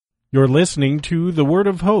You're listening to The Word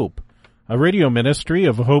of Hope, a radio ministry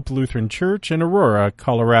of Hope Lutheran Church in Aurora,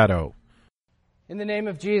 Colorado. In the name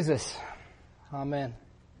of Jesus, amen.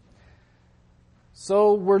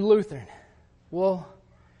 So we're Lutheran. Well,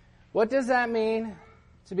 what does that mean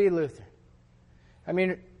to be Lutheran? I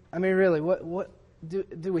mean, really, what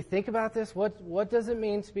do we think about this? What does it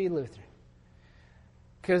mean to be Lutheran?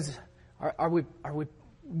 Because are we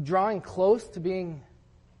drawing close to being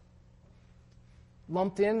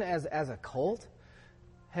lumped in as a cult?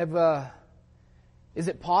 Is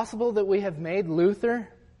it possible that we have made Luther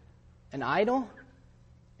an idol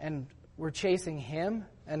and we're chasing him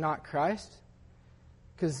and not Christ?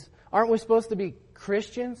 Because aren't we supposed to be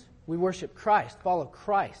Christians? We worship Christ, follow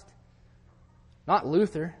Christ, not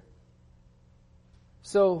Luther.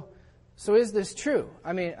 So is this true?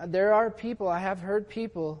 I mean, there are people, I have heard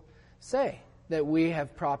people say that we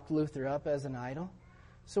have propped Luther up as an idol.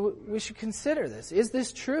 So we should consider this. Is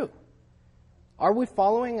this true? Are we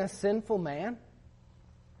following a sinful man?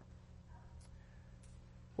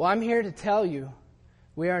 Well, I'm here to tell you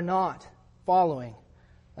we are not following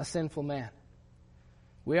a sinful man.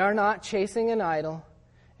 We are not chasing an idol,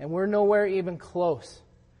 and we're nowhere even close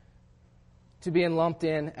to being lumped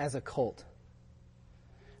in as a cult.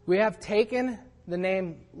 We have taken the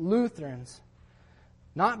name Lutherans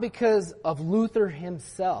not because of Luther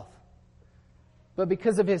himself, but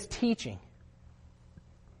because of his teaching.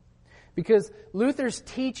 Because Luther's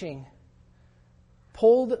teaching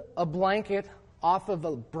pulled a blanket off of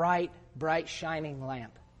a bright, shining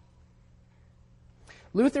lamp.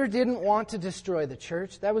 Luther didn't want to destroy the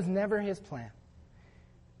church. That was never his plan.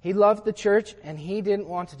 He loved the church and he didn't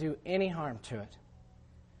want to do any harm to it.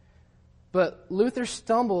 But Luther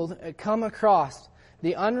stumbled and come across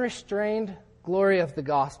the unrestrained glory of the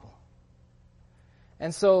gospel.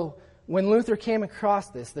 And so when Luther came across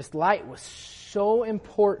this light was so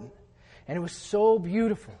important and it was so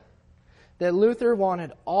beautiful that Luther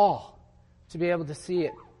wanted all to be able to see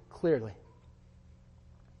it clearly.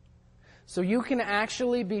 So you can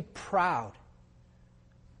actually be proud.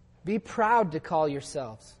 Be proud to call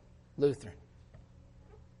yourselves Lutheran.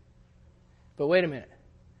 But wait a minute.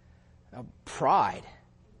 Now, pride.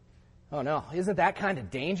 Oh no, isn't that kind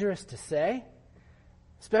of dangerous to say?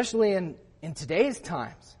 Especially in today's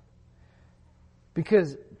times.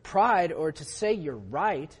 Because pride, or to say you're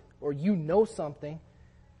right, or you know something,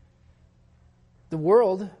 the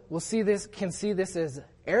world can see this as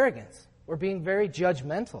arrogance or being very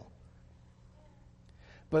judgmental.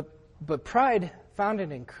 But pride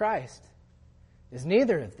founded in Christ is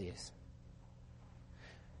neither of these.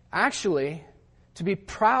 Actually, to be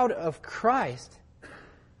proud of Christ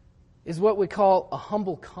is what we call a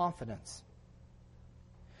humble confidence.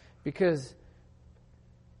 Because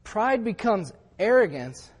pride becomes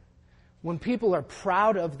arrogance when people are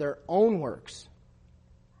proud of their own works.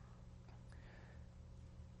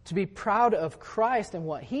 To be proud of Christ and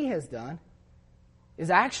what He has done is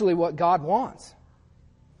actually what God wants.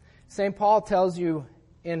 St. Paul tells you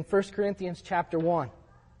in 1 Corinthians chapter 1,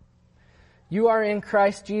 "You are in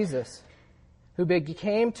Christ Jesus, who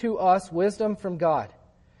became to us wisdom from God,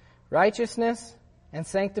 righteousness and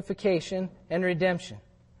sanctification and redemption,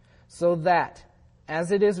 so that,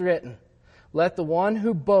 as it is written, let the one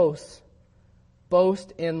who boasts,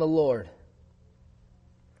 boast in the Lord."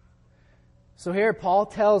 So here Paul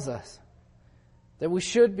tells us that we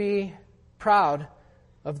should be proud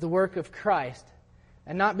of the work of Christ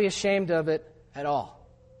and not be ashamed of it at all.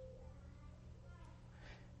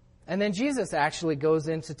 And then Jesus actually goes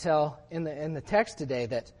in to tell in the text today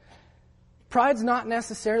that pride's not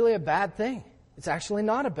necessarily a bad thing. It's actually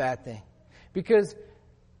not a bad thing. Because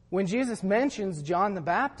when Jesus mentions John the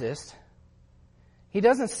Baptist, He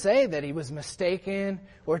doesn't say that he was mistaken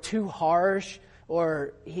or too harsh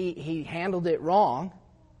or he handled it wrong.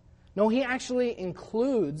 No, He actually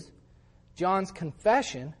includes John's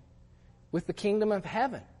confession with the kingdom of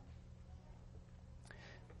heaven.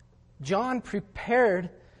 John prepared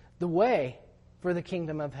the way for the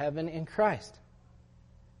kingdom of heaven in Christ.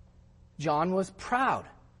 John was proud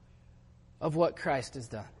of what Christ has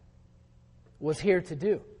done, was here to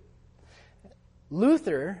do.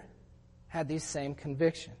 Luther had these same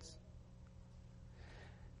convictions.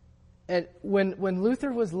 And when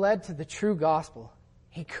Luther was led to the true gospel,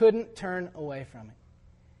 he couldn't turn away from it.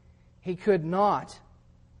 He could not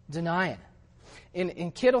deny it.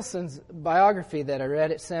 In Kittleson's biography that I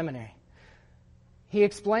read at seminary, he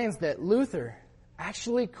explains that Luther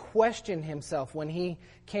actually questioned himself when he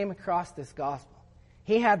came across this gospel.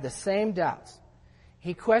 He had the same doubts.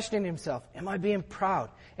 He questioned himself, am I being proud?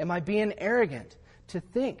 Am I being arrogant to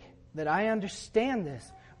think that I understand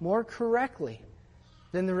this more correctly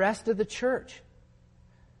than the rest of the church.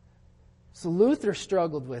 So Luther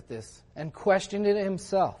struggled with this and questioned it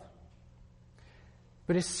himself.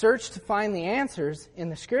 But his search to find the answers in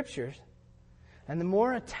the Scriptures, and the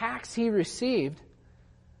more attacks he received,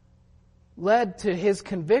 led to his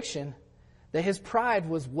conviction that his pride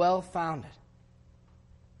was well-founded.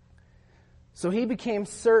 So he became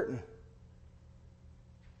certain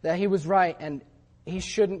that he was right and he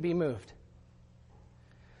shouldn't be moved.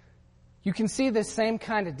 You can see this same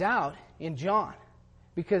kind of doubt in John,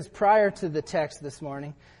 because prior to the text this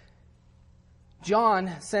morning,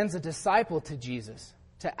 John sends a disciple to Jesus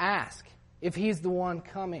to ask if he's the one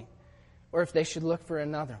coming or if they should look for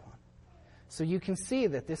another one. So you can see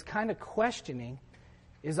that this kind of questioning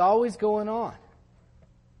is always going on.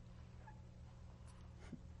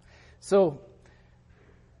 So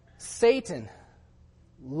Satan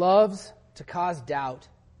loves to cause doubt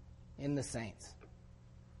in the saints.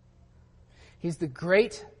 He's the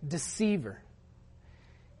great deceiver.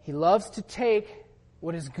 He loves to take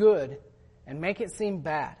what is good and make it seem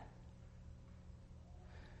bad.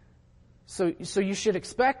 So you should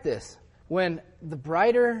expect this. When the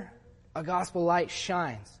brighter a gospel light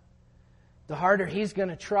shines, the harder he's going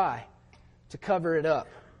to try to cover it up.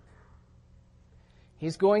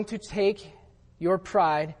 He's going to take your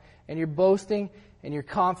pride and your boasting and your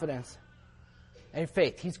confidence and your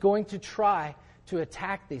faith. He's going to try to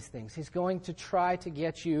attack these things. He's going to try to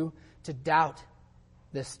get you to doubt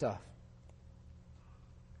this stuff.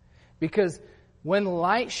 Because when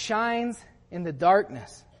light shines in the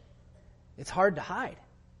darkness, it's hard to hide.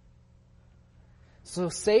 So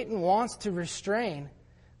Satan wants to restrain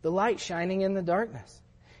the light shining in the darkness.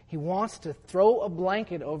 He wants to throw a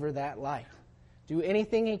blanket over that light. Do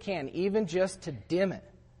anything he can, even just to dim it.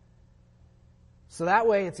 So that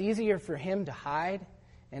way it's easier for him to hide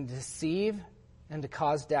and deceive and to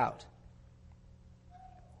cause doubt.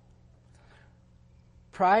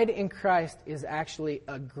 Pride in Christ is actually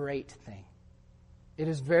a great thing. It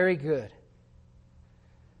is very good.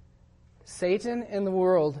 Satan and the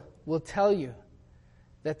world will tell you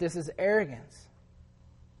that this is arrogance.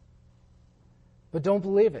 But don't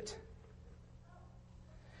believe it.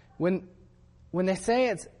 When they say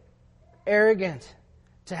it's arrogant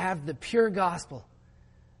to have the pure gospel,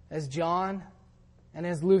 as John and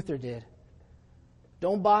as Luther did,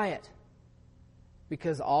 don't buy it.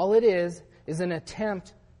 Because all it is an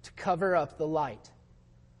attempt to cover up the light.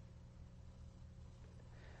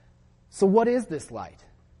 So what is this light?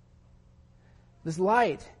 This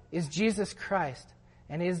light is Jesus Christ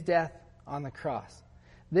and his death on the cross.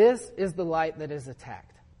 This is the light that is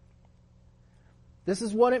attacked. This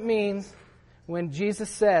is what it means when Jesus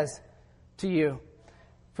says to you,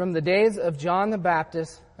 from the days of John the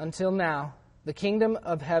Baptist until now, the kingdom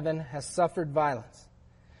of heaven has suffered violence,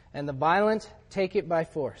 and the violent take it by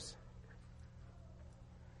force.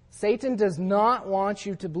 Satan does not want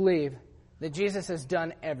you to believe that Jesus has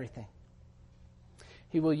done everything.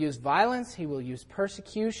 He will use violence, he will use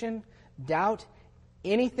persecution, doubt,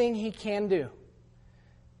 anything he can do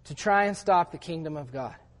to try and stop the kingdom of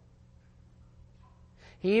God.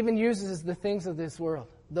 He even uses the things of this world,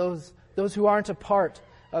 those who aren't a part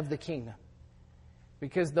of the kingdom.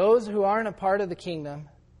 Because those who aren't a part of the kingdom,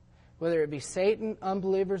 whether it be Satan,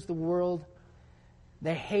 unbelievers, the world,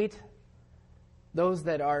 they hate those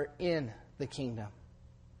that are in the kingdom.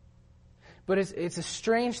 But it's a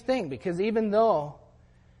strange thing, because even though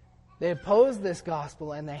they oppose this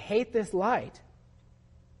gospel and they hate this light,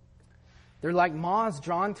 they're like moths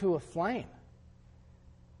drawn to a flame.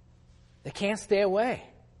 They can't stay away.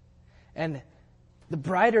 And the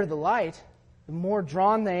brighter the light, the more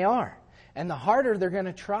drawn they are. And the harder they're going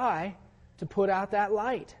to try to put out that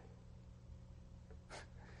light.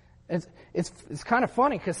 It's kind of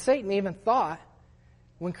funny, because Satan even thought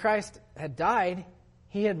when Christ had died,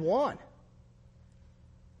 he had won.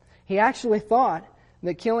 He actually thought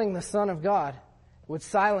that killing the Son of God would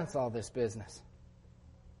silence all this business.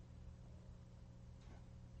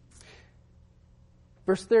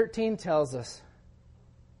 Verse 13 tells us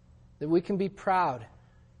that we can be proud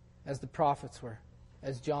as the prophets were,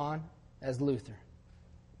 as John, as Luther.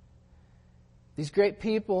 These great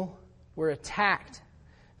people were attacked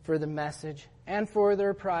for the message and for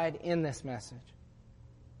their pride in this message.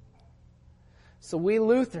 So we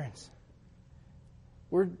Lutherans,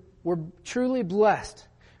 we're truly blessed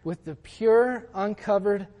with the pure,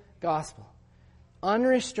 uncovered gospel,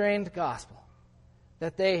 unrestrained gospel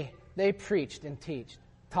that they preached and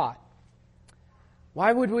taught.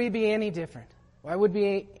 Why would we be any different? Why would we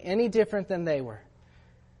be any different than they were?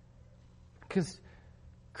 Because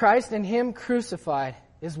Christ and him crucified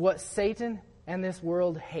is what Satan and this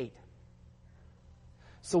world hate.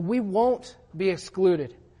 So we won't be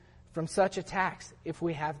excluded from such attacks if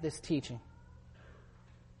we have this teaching.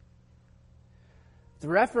 The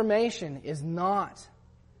Reformation is not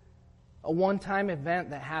a one-time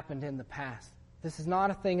event that happened in the past. This is not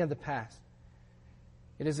a thing of the past.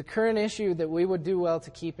 It is a current issue that we would do well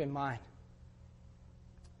to keep in mind.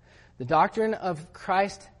 The doctrine of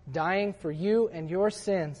Christ dying for you and your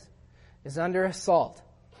sins is under assault,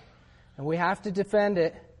 and we have to defend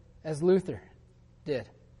it as Luther did.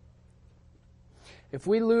 If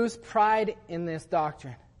we lose pride in this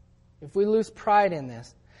doctrine, if we lose pride in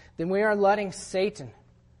this, then we are letting Satan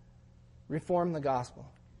reform the gospel.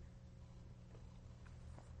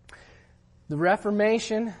 The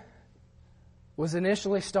Reformation was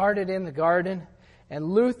initially started in the garden, and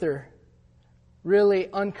Luther really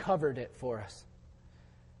uncovered it for us.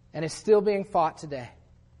 And it's still being fought today.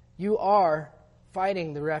 You are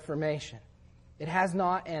fighting the Reformation. It has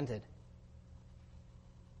not ended.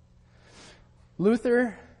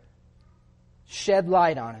 Luther shed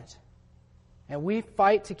light on it, and we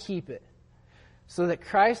fight to keep it so that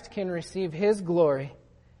Christ can receive His glory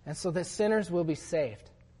and so that sinners will be saved.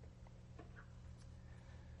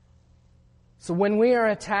 So when we are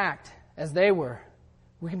attacked, as they were,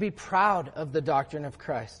 we can be proud of the doctrine of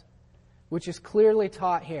Christ, which is clearly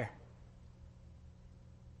taught here.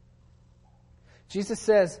 Jesus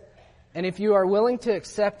says, and if you are willing to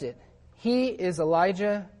accept it, He is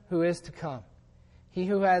Elijah who is to come. He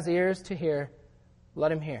who has ears to hear,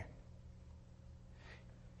 let him hear.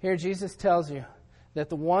 Here Jesus tells you that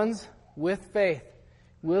the ones with faith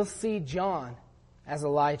will see John as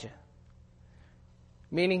Elijah,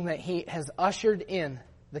 meaning that he has ushered in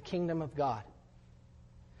the kingdom of God.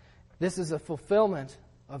 This is a fulfillment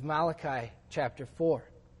of Malachi chapter 4.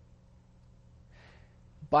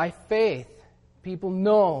 By faith, people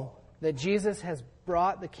know that Jesus has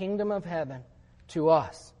brought the kingdom of heaven to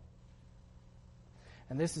us.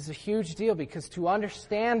 And this is a huge deal because to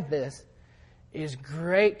understand this is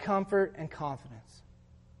great comfort and confidence.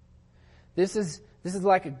 This is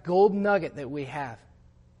like a gold nugget that we have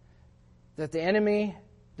that the enemy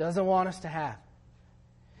doesn't want us to have.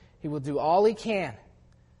 He will do all he can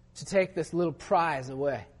to take this little prize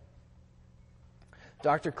away.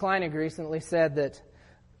 Dr. Kleinig recently said that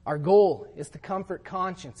our goal is to comfort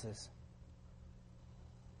consciences.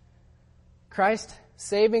 Christ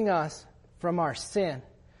saving us from our sin,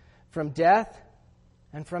 from death,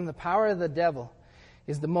 and from the power of the devil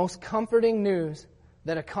is the most comforting news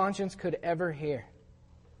that a conscience could ever hear.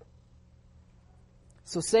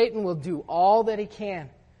 So Satan will do all that he can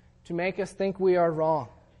to make us think we are wrong.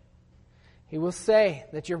 He will say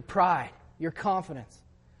that your pride, your confidence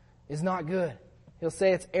is not good. He'll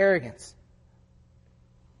say it's arrogance.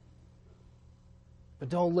 But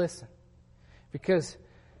don't listen, because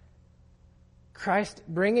Christ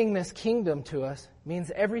bringing this kingdom to us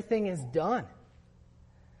means everything is done.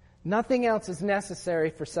 Nothing else is necessary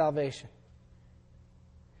for salvation.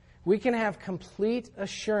 We can have complete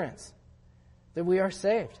assurance that we are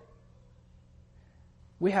saved.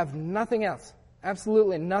 We have nothing else,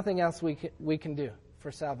 absolutely nothing else we can do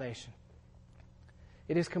for salvation.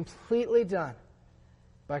 It is completely done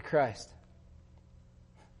by Christ.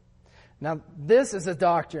 Now, this is a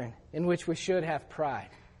doctrine in which we should have pride.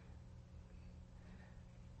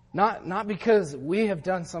 Not because we have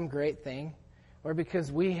done some great thing or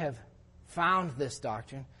because we have found this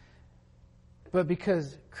doctrine, but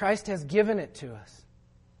because Christ has given it to us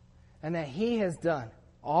and that He has done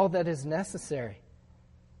all that is necessary.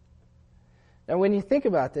 Now, when you think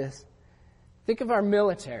about this, think of our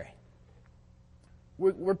military.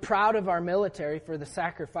 We're proud of our military for the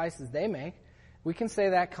sacrifices they make. We can say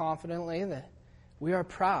that confidently, that we are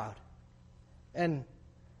proud. And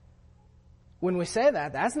when we say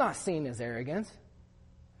that, that's not seen as arrogance.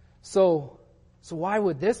 So why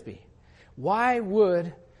would this be? Why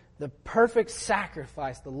would the perfect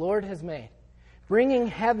sacrifice the Lord has made, bringing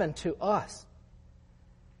heaven to us,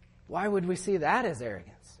 why would we see that as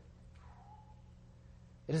arrogance?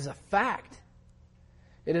 It is a fact.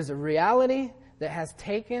 It is a reality that has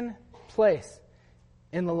taken place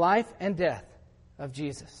in the life and death of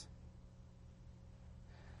Jesus.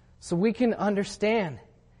 So we can understand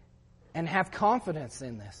and have confidence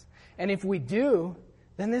in this. And if we do,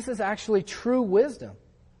 then this is actually true wisdom.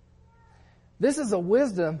 This is a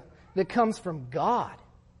wisdom that comes from God.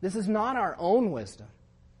 This is not our own wisdom.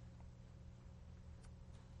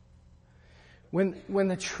 When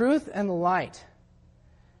the truth and the light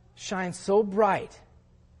shine so bright,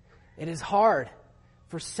 it is hard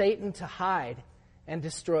for Satan to hide and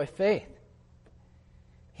destroy faith.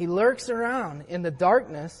 He lurks around in the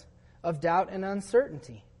darkness of doubt and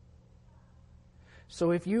uncertainty.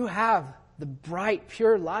 So if you have the bright,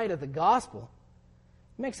 pure light of the gospel,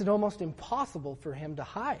 it makes it almost impossible for him to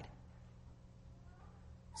hide.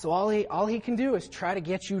 So all he can do is try to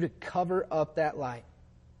get you to cover up that light.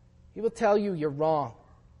 He will tell you you're wrong.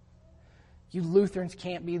 You Lutherans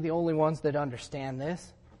can't be the only ones that understand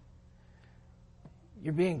this.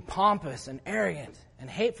 You're being pompous and arrogant and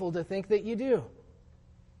hateful to think that you do.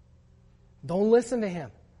 Don't listen to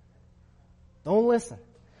him. Don't listen.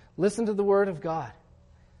 Listen to the Word of God.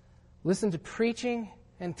 Listen to preaching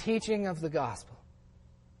and teaching of the gospel.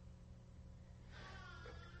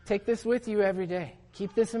 Take this with you every day.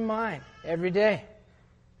 Keep this in mind every day.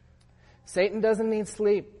 Satan doesn't need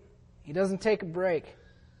sleep. He doesn't take a break.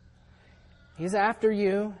 He's after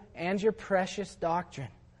you and your precious doctrine.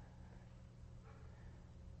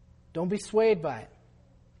 Don't be swayed by it.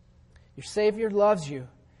 Your Savior loves you,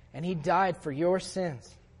 and He died for your sins.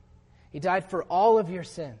 He died for all of your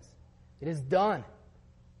sins. It is done.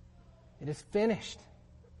 It is finished.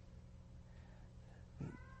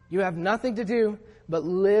 You have nothing to do but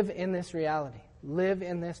live in this reality. Live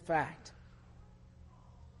in this fact.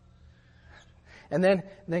 And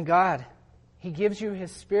then God, He gives you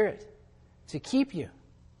His Spirit to keep you.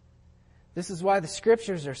 This is why the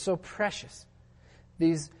Scriptures are so precious.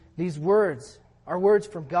 These words are words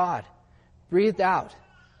from God, breathed out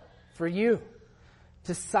for you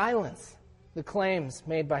to silence the claims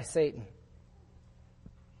made by Satan.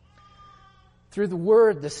 Through the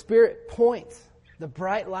Word, the Spirit points the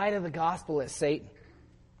bright light of the gospel at Satan,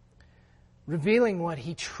 revealing what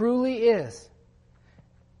he truly is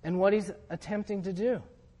and what he's attempting to do.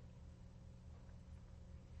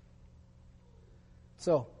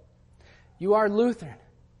 So, you are Lutheran.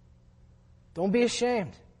 Don't be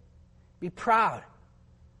ashamed. Be proud.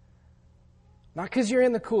 Not because you're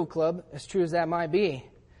in the cool club, as true as that might be,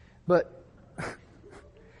 but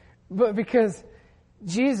because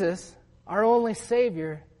Jesus, our only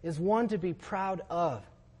Savior, is one to be proud of.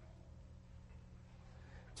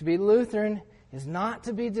 To be Lutheran is not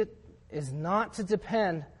to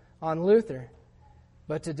depend on Luther,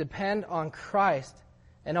 but to depend on Christ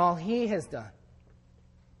and all He has done.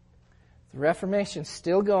 The Reformation's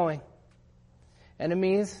still going.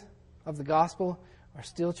 Enemies of the gospel are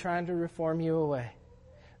still trying to reform you away.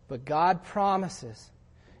 But God promises,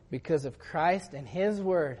 because of Christ and His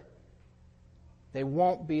Word, they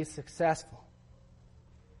won't be successful.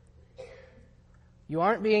 You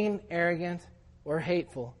aren't being arrogant or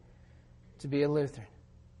hateful to be a Lutheran.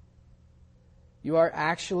 You are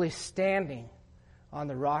actually standing on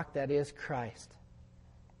the rock that is Christ.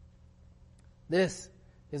 This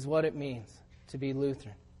is what it means to be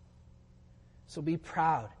Lutheran. So be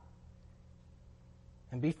proud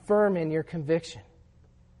and be firm in your conviction.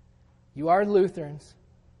 You are Lutherans,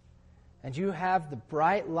 and you have the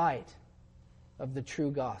bright light of the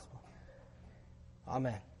true gospel.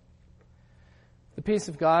 Amen. The peace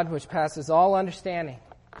of God, which passes all understanding,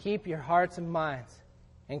 keep your hearts and minds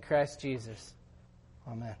in Christ Jesus.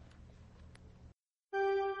 Amen.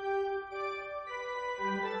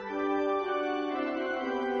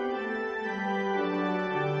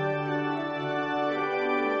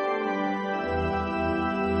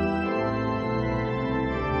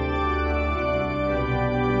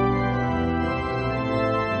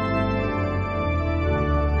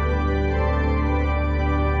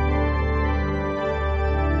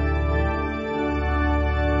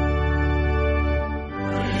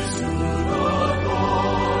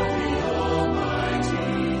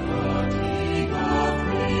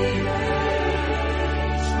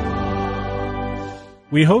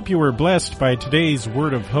 We hope you were blessed by today's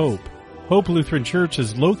Word of Hope. Hope Lutheran Church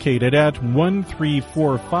is located at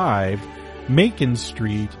 1345 Macon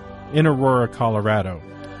Street in Aurora, Colorado.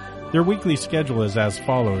 Their weekly schedule is as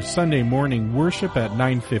follows: Sunday morning worship at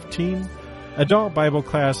 9:15, adult Bible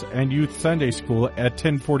class and youth Sunday school at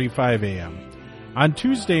 10:45 a.m. On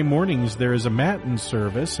Tuesday mornings there is a Matin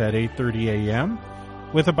service at 8:30 a.m.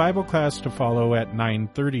 with a Bible class to follow at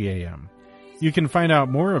 9:30 a.m. You can find out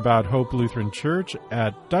more about Hope Lutheran Church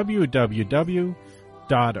at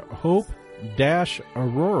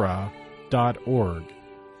www.hope-aurora.org.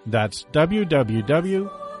 That's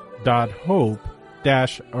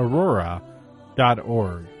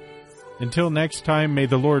www.hope-aurora.org. Until next time, may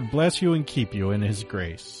the Lord bless you and keep you in His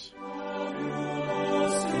grace.